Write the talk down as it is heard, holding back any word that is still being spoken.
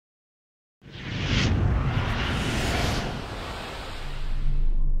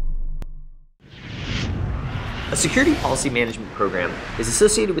A security policy management program is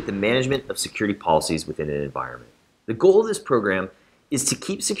associated with the management of security policies within an environment. The goal of this program is to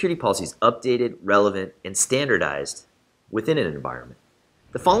keep security policies updated, relevant, and standardized within an environment.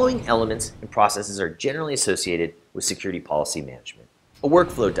 The following elements and processes are generally associated with security policy management. A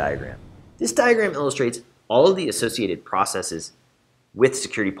workflow diagram. This diagram illustrates all of the associated processes with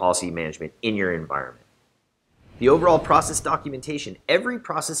security policy management in your environment. The overall process documentation. Every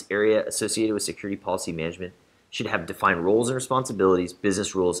process area associated with security policy management should have defined roles and responsibilities,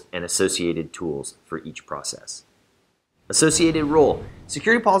 business rules, and associated tools for each process. Associated role.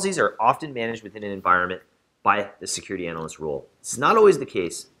 Security policies are often managed within an environment by the security analyst role. This is not always the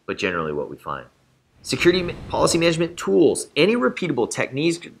case, but generally what we find. Security policy management tools. Any repeatable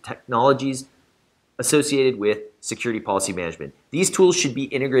technologies associated with security policy management. These tools should be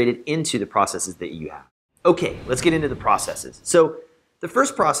integrated into the processes that you have. Okay, let's get into the processes. So the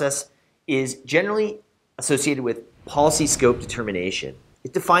first process is generally associated with policy scope determination.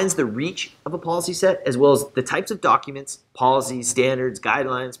 It defines the reach of a policy set as well as the types of documents, policies, standards,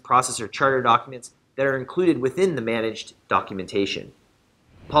 guidelines, process or charter documents that are included within the managed documentation.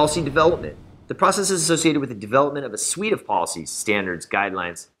 Policy development. The process is associated with the development of a suite of policies, standards,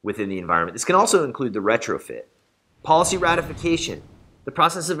 guidelines within the environment. This can also include the retrofit. Policy ratification. The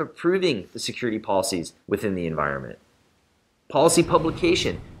process of approving the security policies within the environment. Policy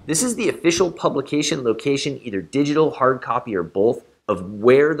publication. This is the official publication location, either digital, hard copy, or both, of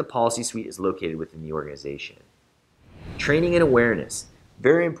where the policy suite is located within the organization. Training and awareness.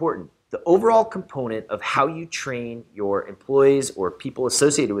 Very important. The overall component of how you train your employees or people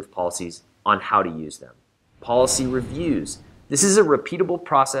associated with policies on how to use them. Policy reviews. This is a repeatable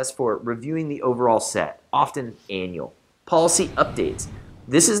process for reviewing the overall set, often annual. Policy updates.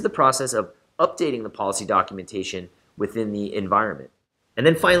 This is the process of updating the policy documentation within the environment. And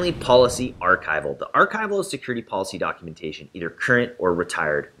then finally, policy archival. The archival of security policy documentation, either current or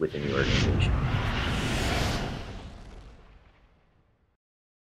retired within the organization.